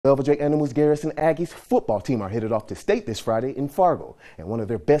Velva Aggies Garrison Aggies football team are headed off to state this Friday in Fargo, and one of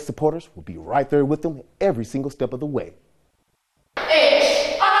their best supporters will be right there with them every single step of the way. The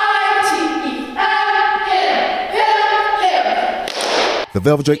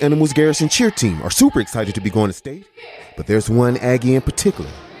Velva Aggies Garrison Cheer team are super excited to be going to state, but there's one Aggie in particular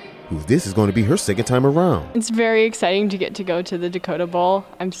who this is going to be her second time around. It's very exciting to get to go to the Dakota Bowl.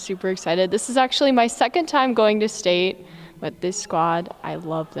 I'm super excited. This is actually my second time going to state, but this squad, I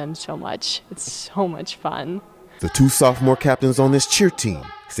love them so much. It's so much fun. The two sophomore captains on this cheer team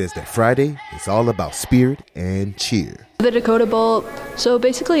says that Friday is all about spirit and cheer. The Dakota Bowl, so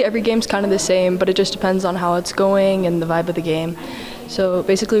basically every game's kind of the same, but it just depends on how it's going and the vibe of the game. So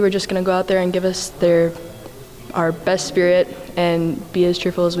basically we're just going to go out there and give us our best spirit and be as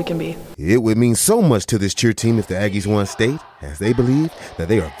cheerful as we can be. It would mean so much to this cheer team if the Aggies won state, as they believe that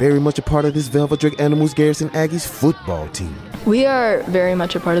they are very much a part of this Velva Aggies Garrison Aggies football team. We are very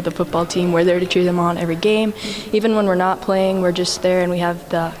much a part of the football team. We're there to cheer them on every game. Even when we're not playing, we're just there and we have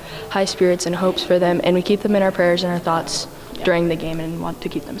the high spirits and hopes for them, and we keep them in our prayers and our thoughts during the game and want to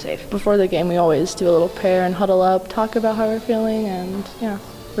keep them safe. Before the game, we always do a little prayer and huddle up, talk about how we're feeling, and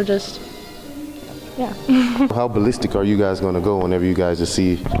we're just, How ballistic are you guys going to go whenever you guys just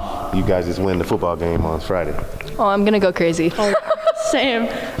see you guys just win the football game on Friday? Oh, I'm going to go crazy. Oh, same.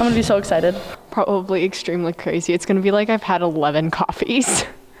 I'm going to be so excited. Probably extremely crazy. It's going to be like I've had 11 coffees.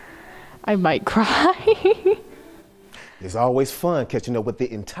 I might cry. It's always fun catching up with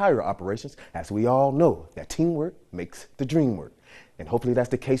the entire operations, as we all know that teamwork makes the dream work. And hopefully that's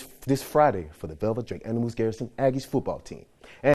the case this Friday for the Velva Aggies Garrison Aggies football team.